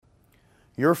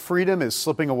Your freedom is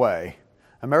slipping away.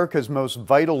 America's most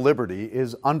vital liberty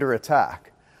is under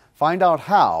attack. Find out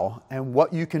how and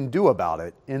what you can do about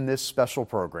it in this special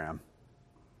program.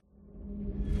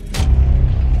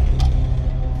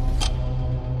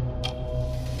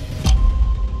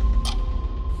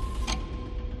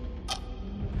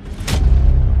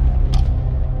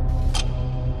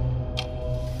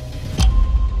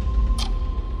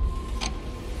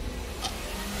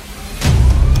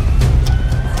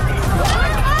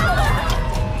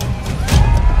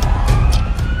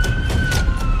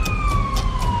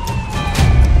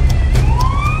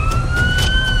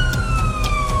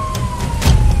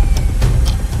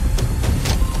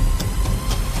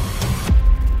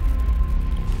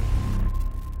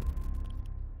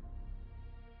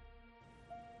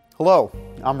 Hello,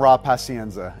 I'm Rob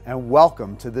Pacienza, and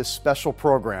welcome to this special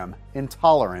program,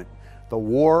 Intolerant The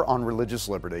War on Religious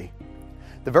Liberty.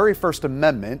 The very first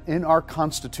amendment in our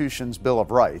Constitution's Bill of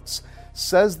Rights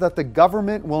says that the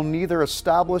government will neither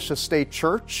establish a state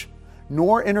church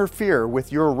nor interfere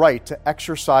with your right to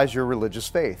exercise your religious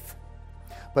faith.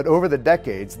 But over the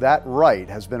decades, that right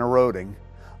has been eroding,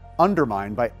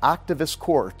 undermined by activist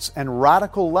courts and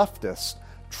radical leftists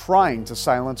trying to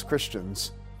silence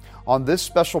Christians. On this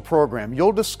special program,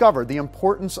 you'll discover the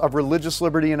importance of religious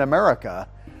liberty in America,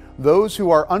 those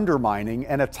who are undermining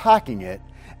and attacking it,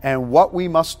 and what we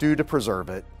must do to preserve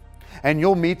it. And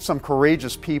you'll meet some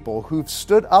courageous people who've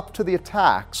stood up to the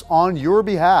attacks on your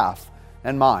behalf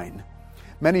and mine.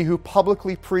 Many who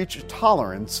publicly preach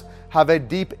tolerance have a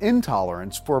deep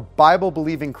intolerance for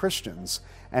Bible-believing Christians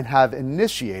and have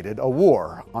initiated a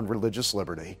war on religious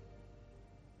liberty.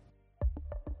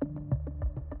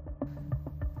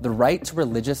 The right to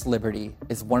religious liberty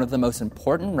is one of the most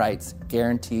important rights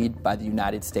guaranteed by the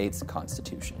United States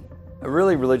Constitution.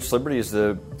 Really, religious liberty is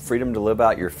the freedom to live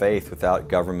out your faith without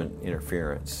government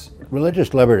interference.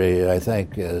 Religious liberty, I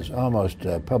think, is almost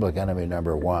public enemy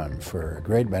number one for a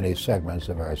great many segments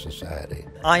of our society.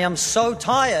 I am so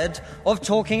tired of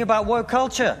talking about woke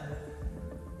culture.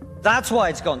 That's why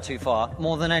it's gone too far,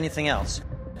 more than anything else.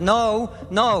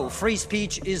 No, free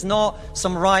speech is not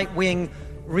some right-wing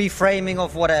reframing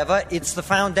of whatever. It's the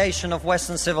foundation of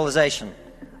Western civilization.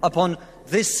 Upon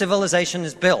this civilization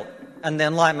is built, and the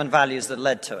Enlightenment values that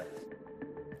led to it.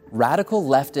 Radical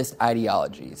leftist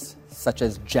ideologies, such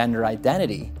as gender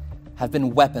identity, have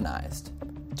been weaponized,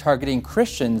 targeting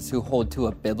Christians who hold to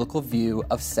a biblical view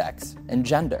of sex and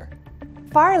gender.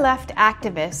 Far-left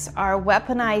activists are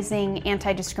weaponizing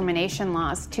anti-discrimination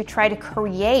laws to try to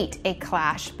create a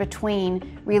clash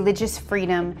between religious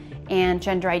freedom and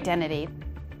gender identity.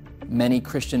 Many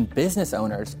Christian business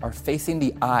owners are facing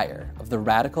the ire of the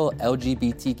radical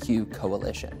LGBTQ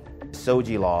coalition.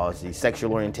 SOGI laws, the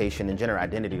sexual orientation and gender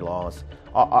identity laws,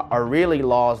 are really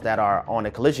laws that are on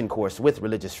a collision course with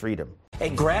religious freedom. A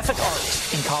graphic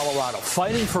artist in Colorado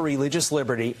fighting for religious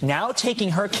liberty, now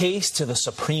taking her case to the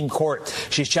Supreme Court.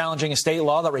 She's challenging a state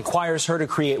law that requires her to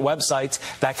create websites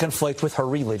that conflict with her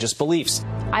religious beliefs.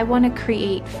 I want to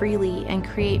create freely and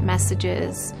create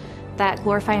messages that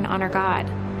glorify and honor God.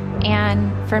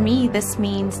 And for me, this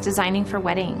means designing for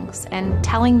weddings and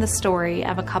telling the story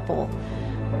of a couple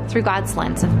through God's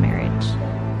lens of marriage.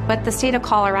 But the state of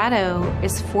Colorado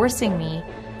is forcing me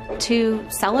to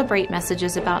celebrate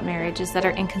messages about marriages that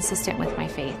are inconsistent with my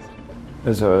faith.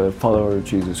 As a follower of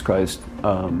Jesus Christ,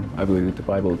 I believe that the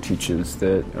Bible teaches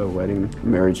that a wedding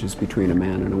marriage is between a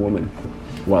man and a woman.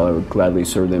 While I would gladly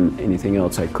serve them anything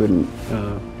else, I couldn't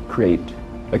create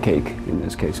a cake, in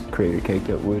this case, create a cake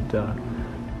that would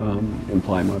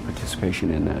imply my participation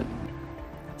in that.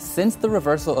 Since the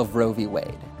reversal of Roe v.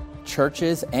 Wade,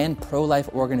 churches and pro-life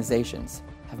organizations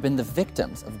have been the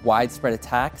victims of widespread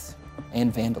attacks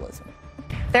and vandalism.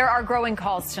 There are growing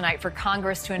calls tonight for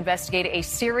Congress to investigate a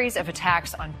series of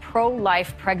attacks on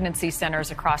pro-life pregnancy centers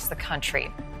across the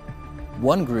country.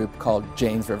 One group, called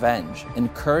Jane's Revenge,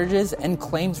 encourages and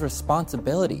claims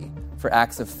responsibility for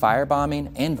acts of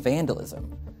firebombing and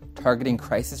vandalism, targeting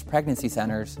crisis pregnancy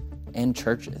centers and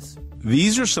churches.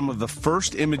 These are some of the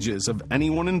first images of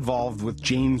anyone involved with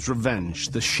Jane's Revenge,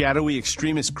 the shadowy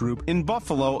extremist group. In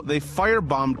Buffalo, they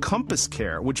firebombed Compass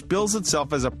Care, which bills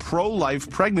itself as a pro-life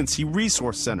pregnancy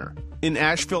resource center. In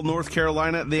Asheville, North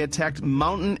Carolina, they attacked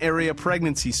mountain area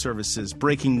pregnancy services,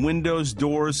 breaking windows,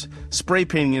 doors, spray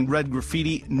painting in red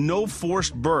graffiti, no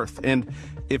forced birth, and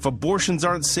if abortions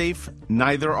aren't safe,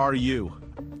 neither are you.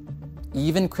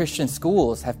 Even Christian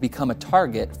schools have become a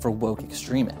target for woke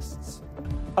extremists.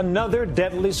 Another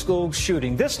deadly school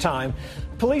shooting. This time,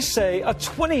 police say a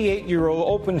 28-year-old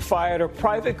opened fire at a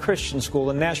private Christian school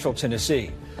in Nashville,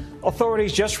 Tennessee.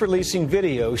 Authorities just releasing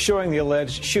video showing the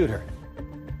alleged shooter.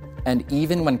 And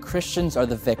even when Christians are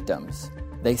the victims,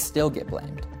 they still get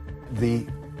blamed. The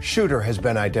shooter has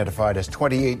been identified as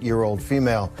 28-year-old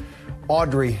female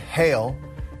Audrey Hale.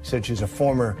 Said she's a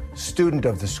former student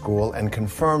of the school and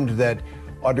confirmed that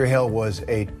Audrey Hale was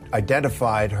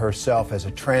identified herself as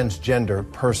a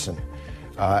transgender person.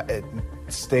 The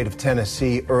state of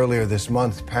Tennessee earlier this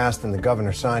month passed and the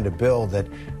governor signed a bill that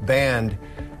banned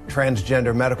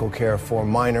transgender medical care for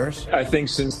minors. I think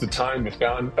since the time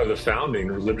of the founding,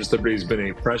 religious liberty has been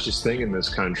a precious thing in this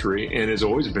country and has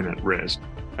always been at risk.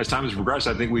 As time has progressed,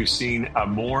 I think we've seen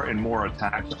more and more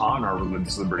attacks on our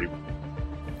religious liberty.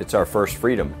 It's our first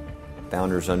freedom.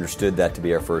 Founders understood that to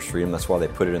be our first freedom. That's why they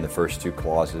put it in the first two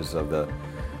clauses of the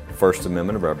First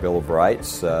Amendment of our Bill of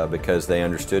Rights, because they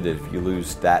understood that if you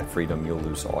lose that freedom, you'll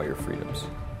lose all your freedoms.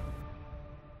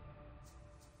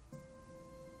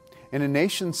 In a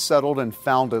nation settled and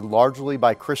founded largely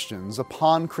by Christians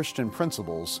upon Christian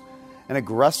principles, an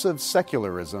aggressive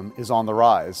secularism is on the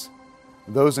rise.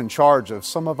 Those in charge of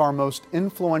some of our most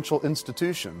influential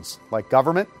institutions, like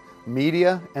government,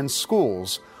 media, and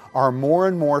schools, are more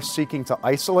and more seeking to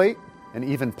isolate and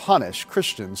even punish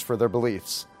Christians for their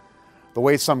beliefs. The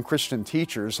way some Christian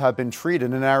teachers have been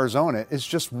treated in Arizona is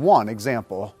just one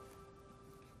example.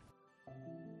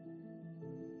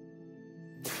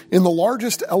 In the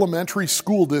largest elementary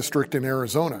school district in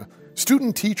Arizona,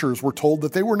 student teachers were told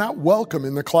that they were not welcome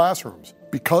in the classrooms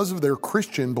because of their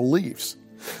Christian beliefs.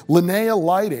 Linnea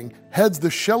Lighting heads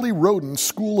the Shelley Roden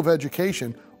School of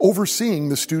Education, overseeing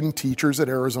the student teachers at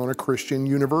Arizona Christian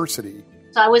University.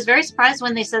 So I was very surprised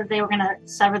when they said they were going to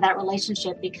sever that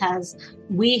relationship, because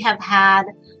we have had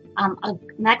an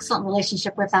excellent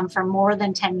relationship with them for more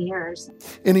than 10 years.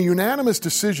 In a unanimous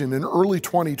decision in early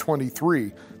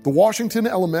 2023, the Washington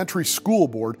Elementary School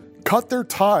Board cut their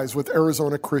ties with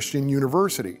Arizona Christian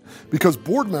University because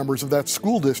board members of that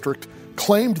school district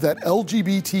claimed that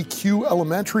LGBTQ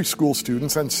elementary school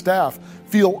students and staff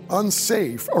feel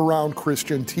unsafe around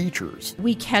Christian teachers.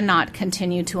 We cannot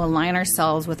continue to align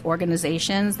ourselves with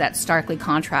organizations that starkly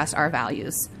contrast our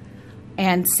values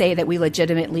and say that we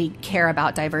legitimately care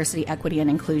about diversity, equity, and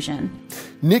inclusion.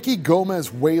 Nikki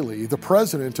Gomez Whaley, the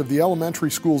president of the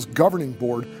elementary school's governing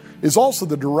board, is also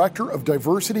the director of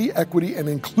diversity, equity, and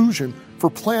inclusion for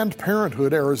Planned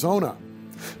Parenthood Arizona.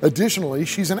 Additionally,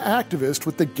 she's an activist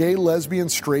with the Gay, Lesbian,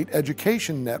 Straight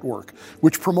Education Network,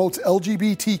 which promotes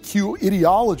LGBTQ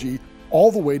ideology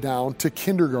all the way down to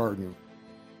kindergarten.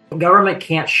 Government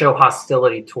can't show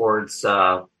hostility towards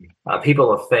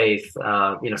people of faith,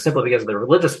 simply because of their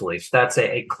religious beliefs. That's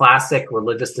a classic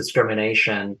religious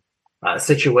discrimination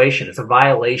situation. It's a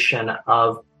violation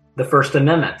of the First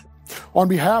Amendment. On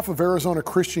behalf of Arizona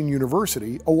Christian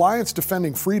University, Alliance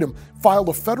Defending Freedom filed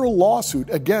a federal lawsuit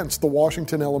against the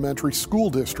Washington Elementary School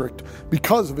District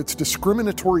because of its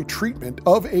discriminatory treatment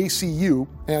of ACU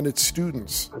and its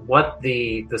students. What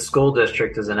the school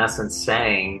district is in essence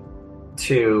saying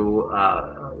to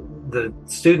the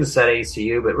students at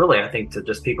ACU, but really I think to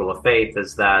just people of faith,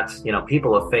 is that,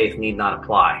 people of faith need not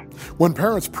apply. When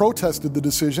parents protested the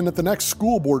decision at the next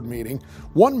school board meeting,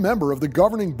 one member of the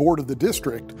governing board of the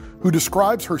district, who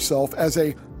describes herself as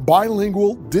a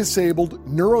bilingual, disabled,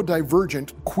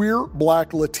 neurodivergent, queer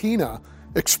Black Latina,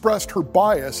 expressed her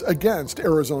bias against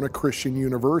Arizona Christian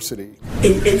University.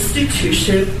 An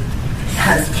institution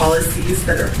has policies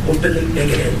that are openly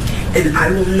bigoted, and I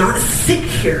will not sit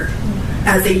here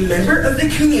as a member of the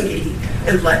community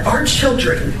and let our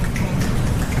children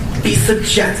be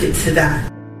subjected to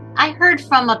that. I heard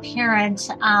from a parent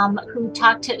who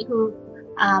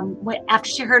after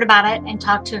she heard about it and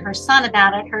talked to her son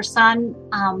about it, her son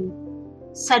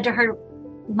said to her,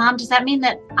 "Mom, does that mean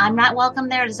that I'm not welcome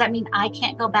there? Does that mean I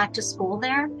can't go back to school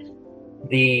there?"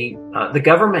 The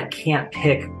government can't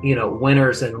pick,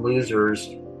 winners and losers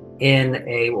in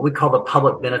what we call the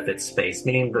public benefit space,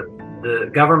 meaning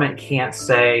the government can't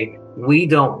say, we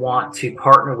don't want to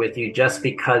partner with you just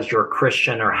because you're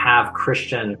Christian or have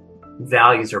Christian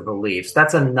values or beliefs.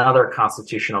 That's another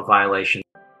constitutional violation.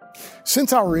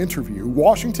 Since our interview,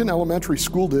 Washington Elementary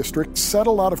School District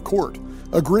settled out of court,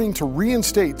 agreeing to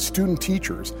reinstate student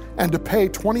teachers and to pay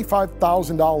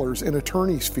 $25,000 in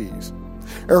attorney's fees.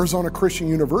 Arizona Christian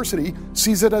University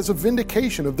sees it as a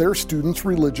vindication of their students'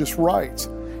 religious rights.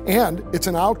 And it's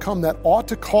an outcome that ought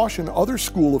to caution other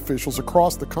school officials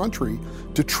across the country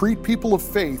to treat people of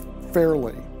faith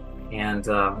fairly. And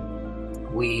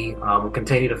we will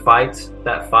continue to fight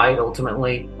that fight.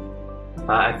 Ultimately,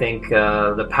 I think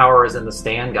the power is in the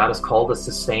stand. God has called us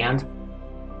to stand.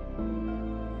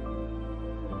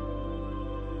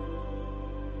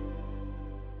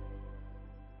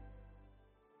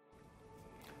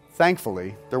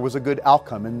 Thankfully, there was a good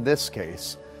outcome in this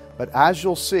case, but as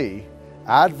you'll see,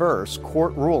 adverse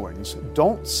court rulings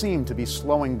don't seem to be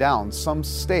slowing down some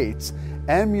states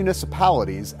and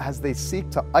municipalities as they seek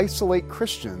to isolate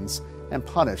Christians and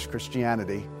punish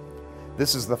Christianity.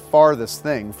 This is the farthest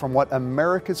thing from what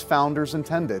America's founders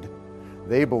intended.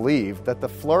 They believed that the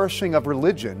flourishing of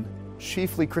religion,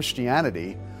 chiefly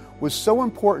Christianity, was so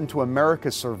important to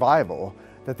America's survival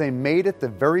that they made it the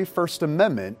very first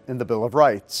amendment in the Bill of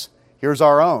Rights. Here's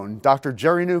our own Dr.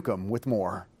 Jerry Newcomb with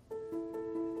more.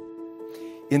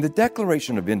 In the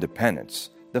Declaration of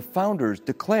Independence, the founders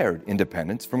declared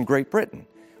independence from Great Britain,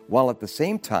 while at the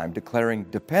same time declaring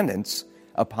dependence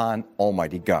upon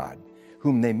Almighty God,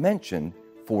 whom they mentioned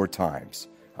 4 times.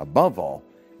 Above all,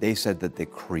 they said that the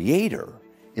Creator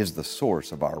is the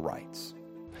source of our rights.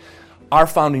 Our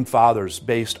founding fathers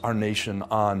based our nation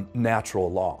on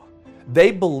natural law.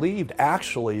 They believed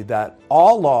actually that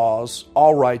all laws,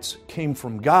 all rights came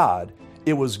from God.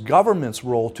 It was government's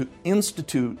role to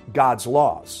institute God's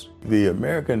laws. The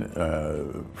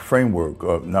American framework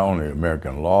of not only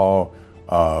American law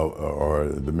or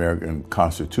the American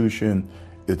Constitution,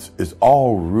 it's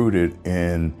all rooted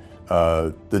in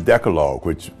the Decalogue,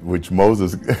 which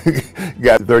Moses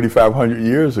got 3,500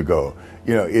 years ago.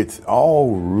 You know, it's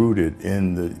all rooted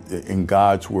in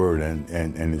God's Word,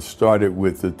 and it started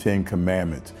with the 10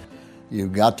 Commandments.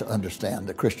 You've got to understand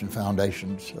the Christian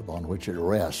foundations upon which it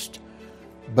rests.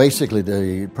 Basically,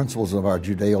 the principles of our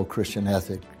Judeo-Christian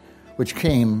ethic, which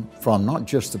came from not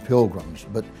just the Pilgrims,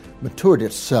 but matured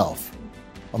itself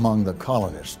among the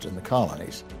colonists in the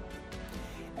colonies.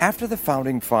 After the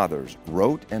Founding Fathers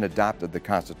wrote and adopted the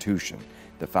Constitution,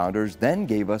 the founders then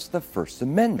gave us the First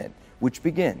Amendment, which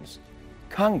begins,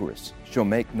 Congress shall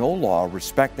make no law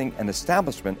respecting an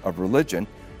establishment of religion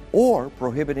or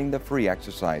prohibiting the free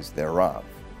exercise thereof.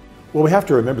 Well, we have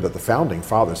to remember that the Founding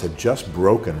Fathers had just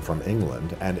broken from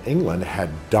England, and England had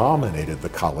dominated the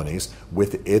colonies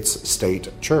with its state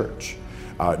church.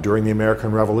 During the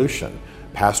American Revolution,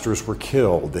 pastors were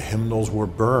killed, the hymnals were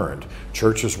burned,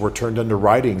 churches were turned into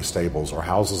riding stables or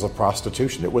houses of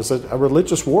prostitution. It was a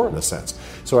religious war in a sense.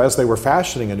 So as they were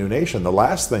fashioning a new nation, the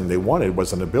last thing they wanted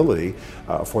was an ability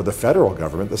for the federal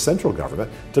government, the central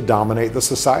government, to dominate the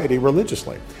society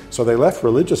religiously. So they left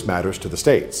religious matters to the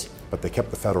states, but they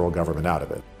kept the federal government out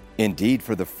of it. Indeed,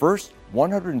 for the first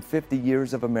 150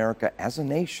 years of America as a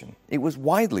nation, it was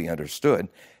widely understood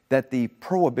that the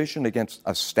prohibition against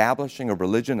establishing a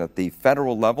religion at the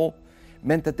federal level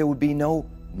meant that there would be no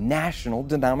national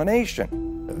denomination.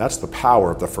 And that's the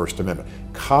power of the First Amendment.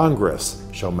 Congress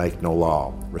shall make no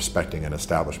law respecting an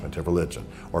establishment of religion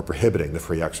or prohibiting the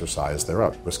free exercise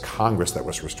thereof. It was Congress that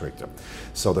was restrictive.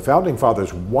 So the Founding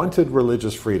Fathers wanted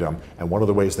religious freedom, and one of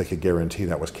the ways they could guarantee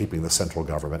that was keeping the central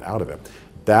government out of it.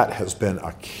 That has been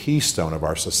a keystone of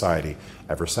our society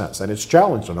ever since. And it's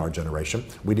challenged in our generation.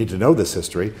 We need to know this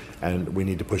history, and we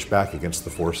need to push back against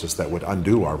the forces that would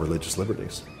undo our religious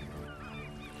liberties.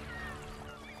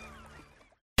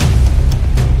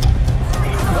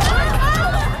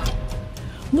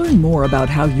 Learn more about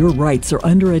how your rights are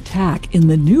under attack in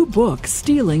the new book,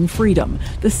 Stealing Freedom,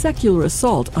 The Secular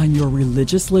Assault on Your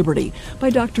Religious Liberty,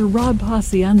 by Dr. Rob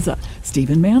Pacienza,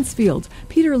 Stephen Mansfield,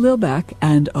 Peter Lilback,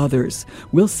 and others.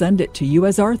 We'll send it to you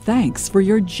as our thanks for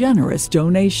your generous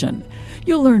donation.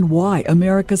 You'll learn why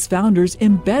America's founders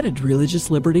embedded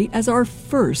religious liberty as our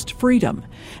first freedom.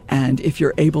 And if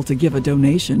you're able to give a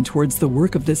donation towards the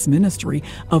work of this ministry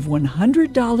of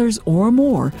 $100 or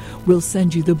more, we'll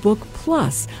send you the book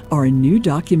plus our new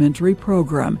documentary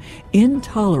program,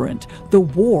 Intolerant: The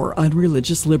War on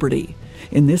Religious Liberty.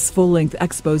 In this full-length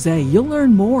expose, you'll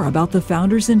learn more about the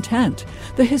founders' intent,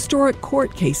 the historic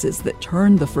court cases that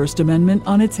turned the First Amendment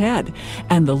on its head,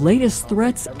 and the latest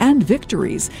threats and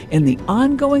victories in the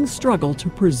ongoing struggle to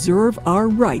preserve our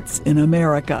rights in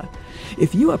America.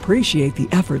 If you appreciate the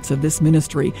efforts of this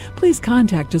ministry, please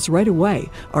contact us right away.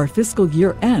 Our fiscal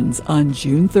year ends on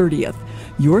June 30th.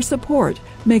 Your support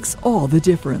makes all the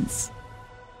difference.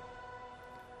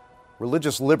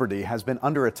 Religious liberty has been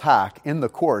under attack in the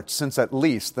courts since at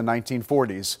least the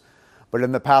 1940s. But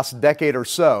in the past decade or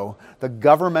so, the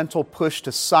governmental push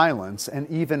to silence and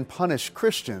even punish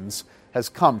Christians has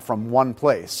come from one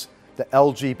place, the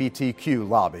LGBTQ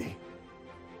lobby.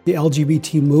 The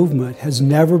LGBT movement has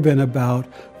never been about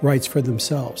rights for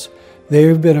themselves.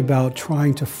 They've been about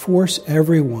trying to force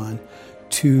everyone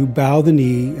to bow the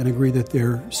knee and agree that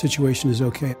their situation is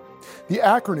okay. The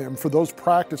acronym for those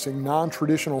practicing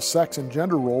non-traditional sex and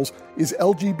gender roles is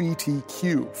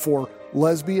LGBTQ, for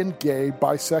lesbian, gay,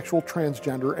 bisexual,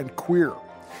 transgender, and queer.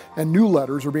 And new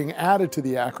letters are being added to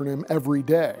the acronym every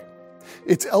day.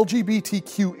 It's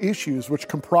LGBTQ issues which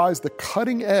comprise the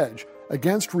cutting edge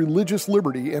against religious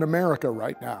liberty in America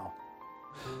right now.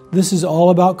 This is all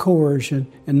about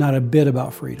coercion and not a bit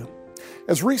about freedom.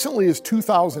 As recently as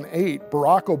 2008,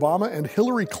 Barack Obama and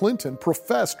Hillary Clinton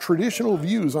professed traditional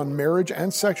views on marriage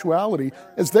and sexuality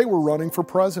as they were running for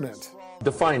president.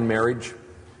 Define marriage.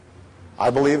 I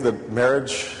believe that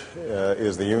marriage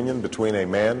is the union between a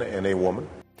man and a woman.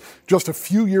 Just a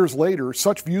few years later,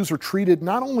 such views are treated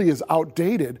not only as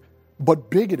outdated, but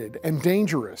bigoted and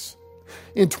dangerous.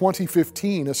 In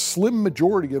 2015, a slim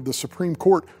majority of the Supreme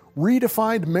Court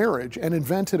redefined marriage and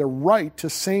invented a right to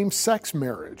same-sex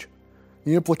marriage.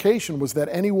 The implication was that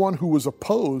anyone who was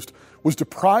opposed was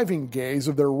depriving gays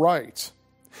of their rights.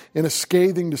 In a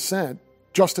scathing dissent,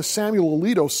 Justice Samuel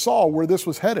Alito saw where this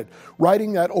was headed,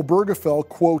 writing that Obergefell,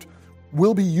 quote,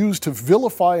 will be used to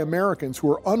vilify Americans who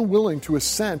are unwilling to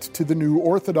assent to the new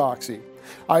orthodoxy.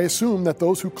 I assume that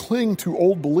those who cling to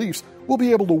old beliefs will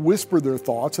be able to whisper their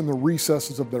thoughts in the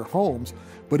recesses of their homes,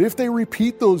 but if they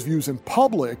repeat those views in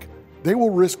public, they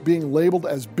will risk being labeled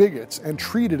as bigots and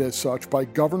treated as such by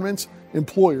governments,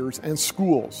 employers, and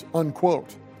schools,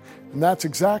 unquote. And that's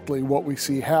exactly what we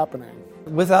see happening.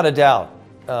 Without a doubt,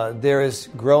 there is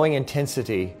growing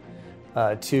intensity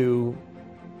to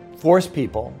force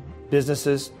people,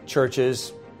 businesses,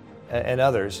 churches, and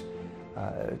others,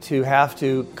 to have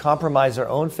to compromise their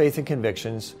own faith and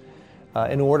convictions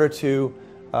in order to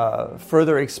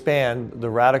further expand the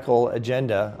radical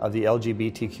agenda of the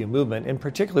LGBTQ movement, and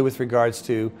particularly with regards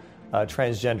to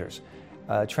transgenders.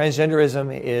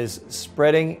 Transgenderism is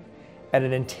spreading at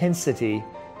an intensity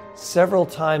several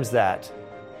times that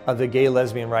of the gay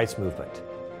lesbian rights movement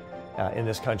in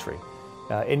this country.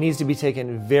 It needs to be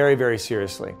taken very, very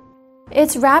seriously.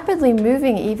 It's rapidly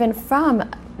moving even from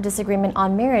disagreement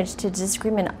on marriage to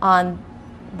disagreement on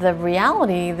the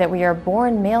reality that we are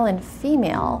born male and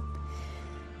female.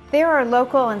 There are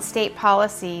local and state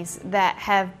policies that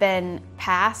have been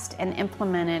passed and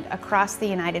implemented across the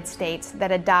United States that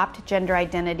adopt gender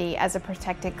identity as a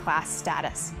protected class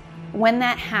status. When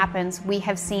that happens, we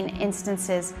have seen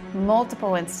instances,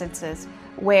 multiple instances,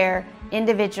 where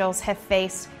individuals have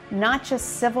faced not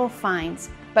just civil fines,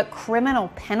 but criminal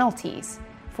penalties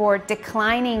for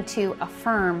declining to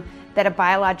affirm that a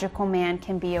biological man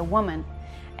can be a woman.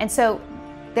 And so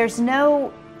there's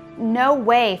no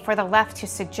way for the left to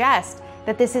suggest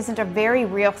that this isn't a very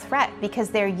real threat, because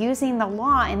they're using the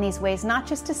law in these ways not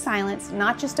just to silence,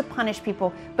 not just to punish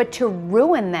people, but to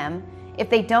ruin them if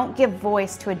they don't give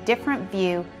voice to a different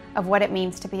view of what it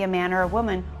means to be a man or a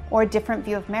woman, or a different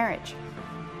view of marriage.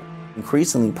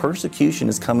 Increasingly, persecution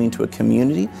is coming to a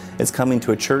community, it's coming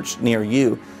to a church near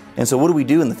you. And so what do we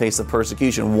do in the face of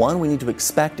persecution? One, we need to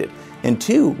expect it. And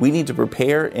two, we need to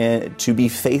prepare and to be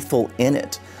faithful in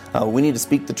it. We need to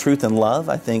speak the truth in love,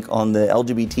 I think, on the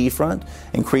LGBT front.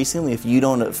 Increasingly, if you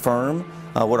don't affirm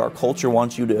what our culture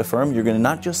wants you to affirm, you're going to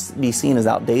not just be seen as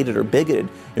outdated or bigoted,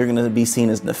 you're going to be seen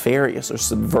as nefarious or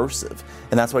subversive.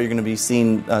 And that's why you're going to be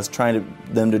seen as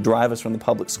them to drive us from the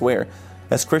public square.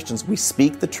 As Christians, we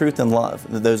speak the truth in love,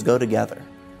 that those go together.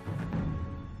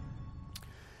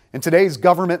 In today's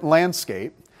government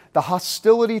landscape, the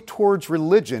hostility towards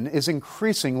religion is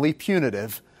increasingly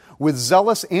punitive, with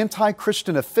zealous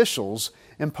anti-Christian officials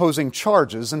imposing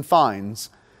charges and fines.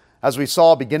 As we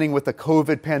saw beginning with the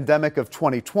COVID pandemic of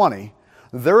 2020,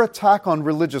 their attack on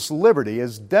religious liberty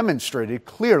is demonstrated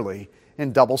clearly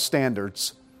in double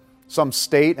standards. Some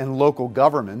state and local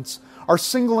governments are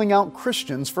singling out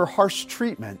Christians for harsh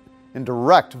treatment in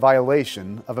direct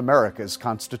violation of America's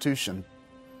Constitution.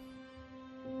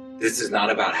 This is not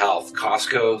about health.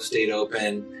 Costco stayed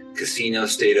open,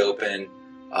 casinos stayed open,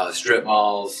 strip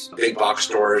malls, big box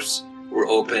stores were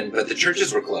open, but the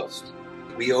churches were closed.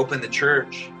 We opened the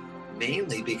church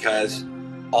mainly because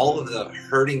all of the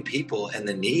hurting people and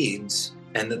the needs,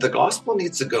 and that the gospel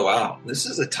needs to go out. This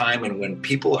is a time when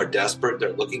people are desperate,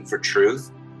 they're looking for truth.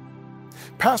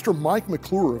 Pastor Mike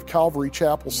McClure of Calvary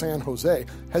Chapel, San Jose,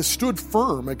 has stood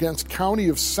firm against County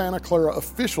of Santa Clara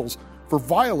officials for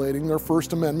violating their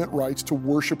First Amendment rights to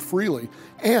worship freely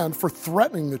and for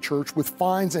threatening the church with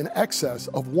fines in excess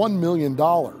of $1 million.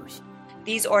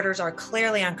 These orders are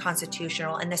clearly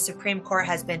unconstitutional, and the Supreme Court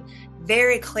has been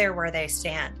very clear where they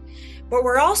stand. But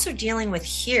we're also dealing with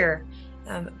here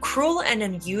cruel and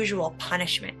unusual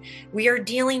punishment. We are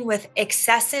dealing with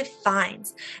excessive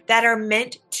fines that are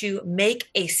meant to make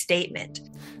a statement.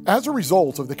 As a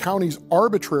result of the county's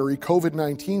arbitrary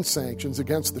COVID-19 sanctions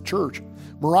against the church,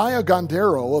 Mariah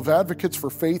Gondero of Advocates for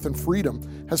Faith and Freedom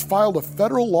has filed a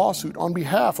federal lawsuit on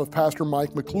behalf of Pastor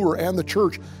Mike McClure and the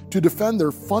church to defend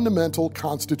their fundamental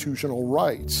constitutional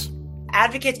rights.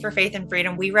 Advocates for Faith and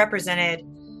Freedom, we represented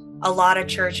a lot of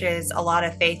churches, a lot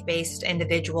of faith-based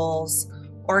individuals,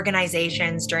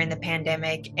 organizations during the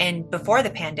pandemic and before the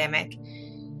pandemic.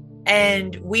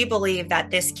 And we believe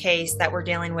that this case that we're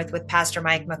dealing with Pastor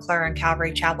Mike McClure in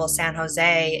Calvary Chapel, San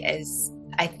Jose, is,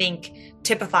 I think,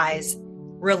 typifies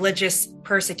religious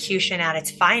persecution at its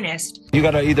finest. You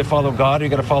got to either follow God or you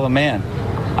got to follow man.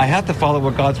 I have to follow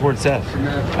what God's word says.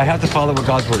 I have to follow what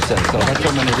God's word says. So that's what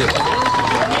I'm going to do.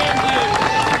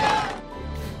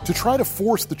 To try to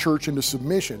force the church into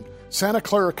submission, Santa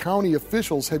Clara County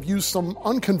officials have used some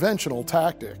unconventional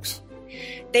tactics.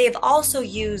 They have also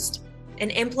used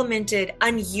and implemented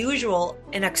unusual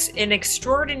and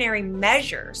extraordinary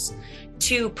measures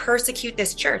to persecute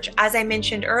this church. As I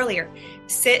mentioned earlier,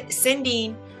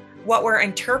 sending what were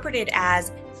interpreted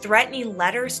as threatening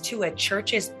letters to a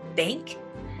church's bank,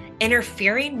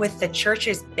 interfering with the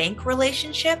church's bank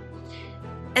relationship.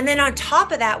 And then on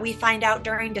top of that, we find out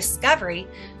during discovery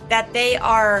that they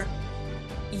are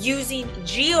using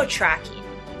geo-tracking,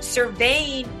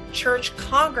 surveying church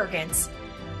congregants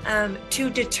to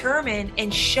determine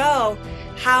and show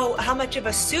how much of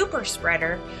a super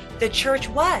spreader the church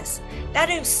was. That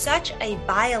is such a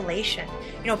violation.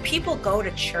 You know, people go to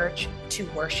church to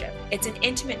worship. It's an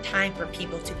intimate time for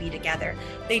people to be together.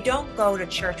 They don't go to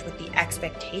church with the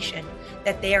expectation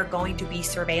that they are going to be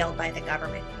surveilled by the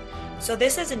government. So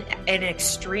this is an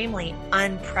extremely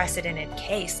unprecedented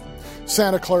case.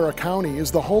 Santa Clara County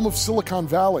is the home of Silicon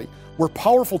Valley, where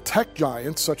powerful tech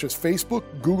giants such as Facebook,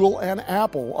 Google, and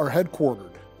Apple are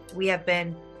headquartered. We have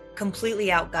been completely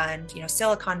outgunned. You know,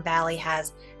 Silicon Valley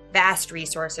has vast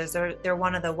resources. They're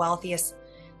one of the wealthiest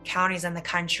counties in the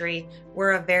country.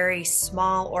 We're a very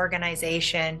small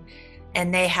organization,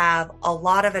 and they have a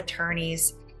lot of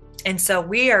attorneys. And so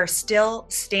we are still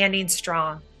standing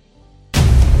strong.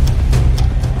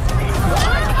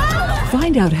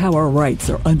 Find out how our rights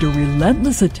are under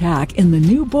relentless attack in the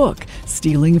new book,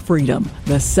 Stealing Freedom,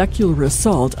 The Secular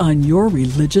Assault on Your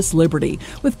Religious Liberty,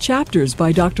 with chapters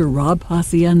by Dr. Rob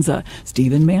Pacienza,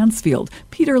 Stephen Mansfield,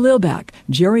 Peter Lilback,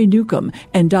 Jerry Newcomb,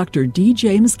 and Dr. D.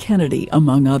 James Kennedy,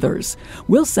 among others.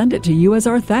 We'll send it to you as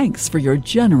our thanks for your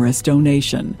generous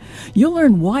donation. You'll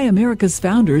learn why America's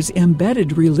founders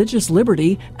embedded religious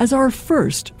liberty as our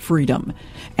first freedom.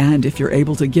 And if you're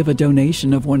able to give a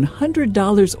donation of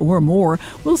 $100 or more,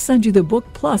 we'll send you the book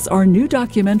plus our new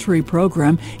documentary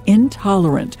program,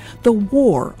 Intolerant The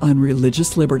War on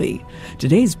Religious Liberty.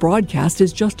 Today's broadcast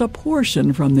is just a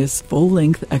portion from this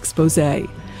full-length expose.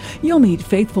 You'll meet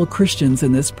faithful Christians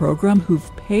in this program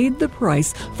who've paid the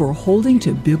price for holding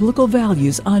to biblical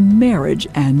values on marriage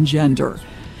and gender.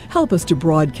 Help us to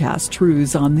broadcast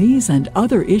truths on these and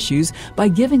other issues by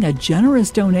giving a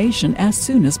generous donation as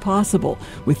soon as possible,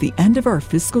 with the end of our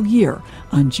fiscal year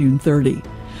on June 30.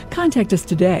 Contact us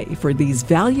today for these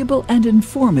valuable and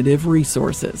informative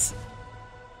resources.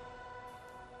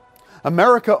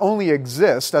 America only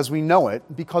exists as we know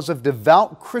it because of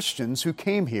devout Christians who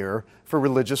came here for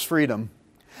religious freedom.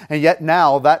 And yet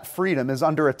now that freedom is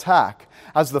under attack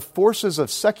as the forces of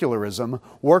secularism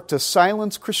work to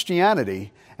silence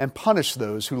Christianity and punish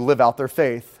those who live out their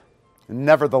faith.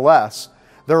 Nevertheless,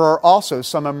 there are also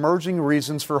some emerging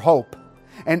reasons for hope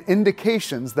and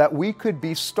indications that we could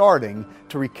be starting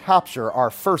to recapture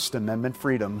our First Amendment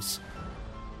freedoms.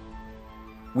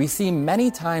 We see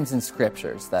many times in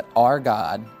scriptures that our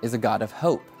God is a God of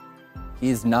hope. He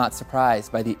is not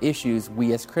surprised by the issues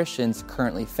we as Christians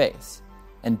currently face,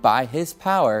 and by His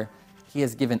power, He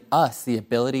has given us the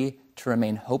ability to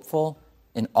remain hopeful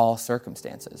in all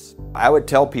circumstances. I would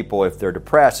tell people if they're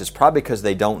depressed, it's probably because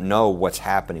they don't know what's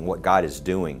happening, what God is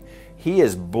doing. He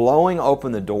is blowing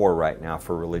open the door right now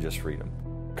for religious freedom.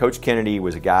 Coach Kennedy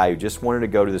was a guy who just wanted to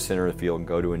go to the center of the field and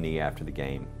go to a knee after the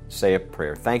game, say a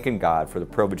prayer, thanking God for the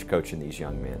privilege of coaching these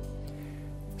young men.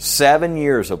 7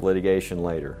 years of litigation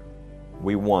later,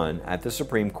 we won at the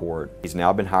Supreme Court. He's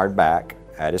now been hired back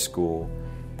at his school.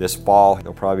 This fall,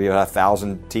 there'll probably be about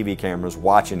 1,000 TV cameras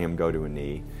watching him go to a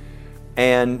knee.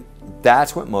 And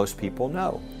that's what most people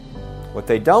know. What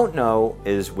they don't know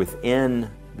is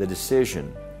within the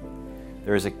decision,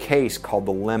 there is a case called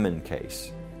the Lemon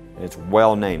case. And it's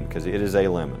well named because it is a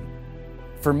lemon.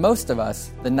 For most of us,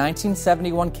 the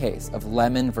 1971 case of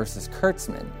Lemon versus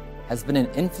Kurtzman has been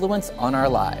an influence on our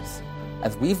lives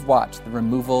as we've watched the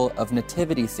removal of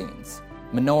nativity scenes,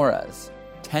 menorahs,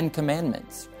 10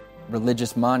 Commandments,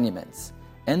 religious monuments,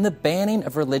 and the banning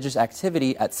of religious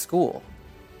activity at school,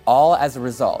 all as a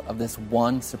result of this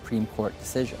one Supreme Court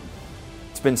decision.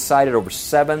 It's been cited over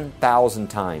 7,000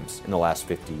 times in the last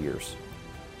 50 years.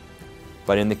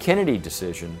 But in the Kennedy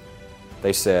decision,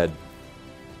 they said,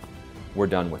 we're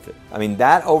done with it. I mean,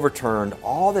 that overturned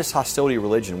all this hostility to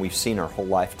religion we've seen our whole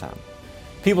lifetime.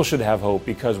 People should have hope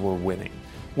because we're winning.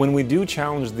 When we do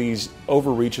challenge these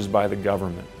overreaches by the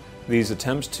government, these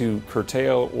attempts to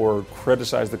curtail or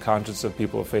criticize the conscience of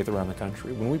people of faith around the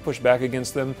country, when we push back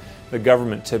against them, the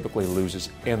government typically loses,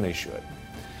 and they should.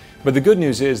 But the good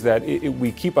news is that if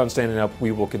we keep on standing up,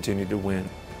 we will continue to win.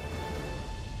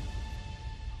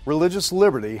 Religious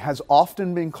liberty has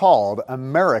often been called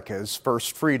America's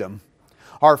first freedom.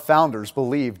 Our founders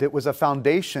believed it was a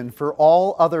foundation for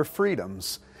all other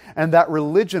freedoms, and that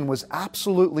religion was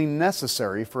absolutely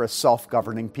necessary for a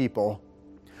self-governing people.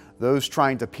 Those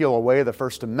trying to peel away the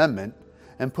First Amendment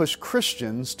and push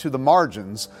Christians to the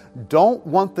margins don't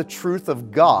want the truth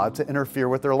of God to interfere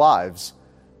with their lives.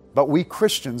 But we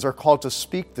Christians are called to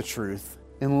speak the truth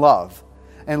in love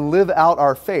and live out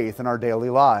our faith in our daily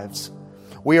lives.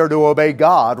 We are to obey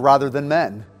God rather than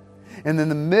men. And in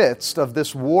the midst of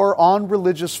this war on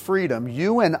religious freedom,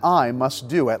 you and I must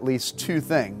do at least two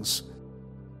things.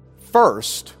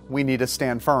 First, we need to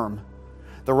stand firm.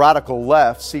 The radical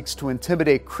left seeks to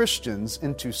intimidate Christians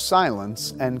into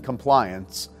silence and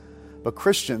compliance. But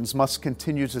Christians must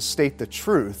continue to state the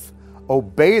truth,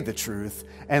 obey the truth,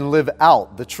 and live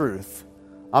out the truth.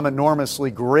 I'm enormously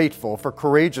grateful for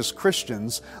courageous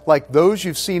Christians like those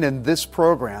you've seen in this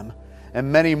program,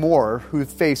 and many more who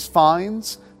face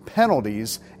fines,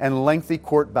 penalties, and lengthy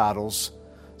court battles.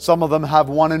 Some of them have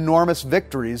won enormous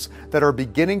victories that are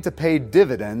beginning to pay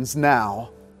dividends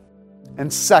now.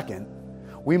 And second,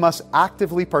 we must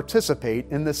actively participate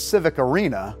in the civic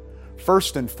arena,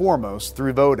 first and foremost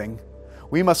through voting.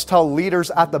 We must tell leaders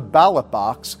at the ballot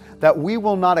box that we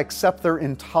will not accept their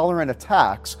intolerant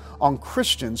attacks on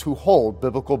Christians who hold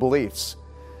biblical beliefs.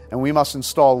 And we must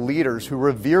install leaders who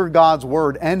revere God's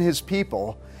word and His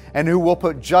people, and who will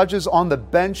put judges on the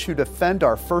bench who defend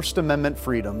our First Amendment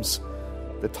freedoms.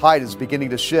 The tide is beginning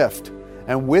to shift,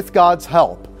 and with God's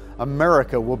help,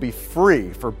 America will be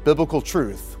free for biblical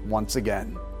truth once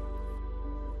again.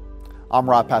 I'm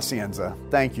Rod Pacienza.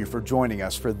 Thank you for joining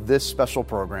us for this special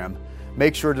program.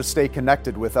 Make sure to stay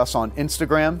connected with us on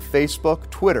Instagram, Facebook,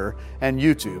 Twitter, and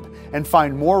YouTube, and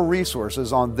find more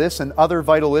resources on this and other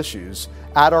vital issues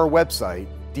at our website,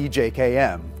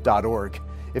 djkm.org.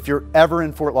 If you're ever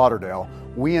in Fort Lauderdale,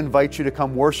 we invite you to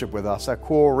come worship with us at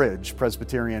Coral Ridge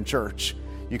Presbyterian Church.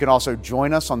 You can also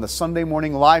join us on the Sunday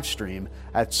morning live stream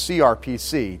at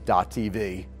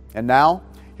crpc.tv. And now,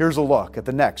 here's a look at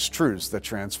the next Truths That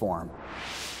Transform.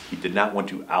 He did not want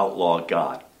to outlaw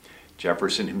God.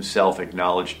 Jefferson himself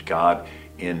acknowledged God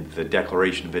in the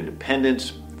Declaration of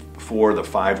Independence. 4 of the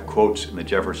 5 quotes in the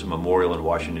Jefferson Memorial in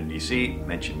Washington, D.C.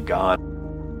 mention God.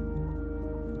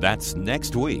 That's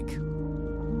next week.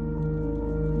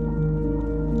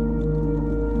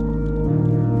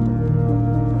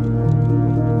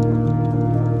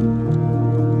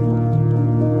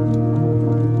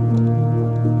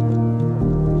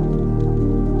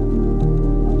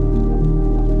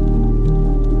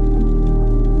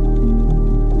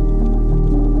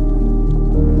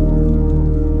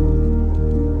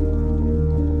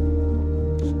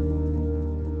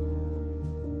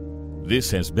 This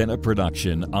has been a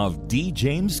production of D.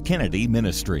 James Kennedy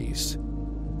Ministries.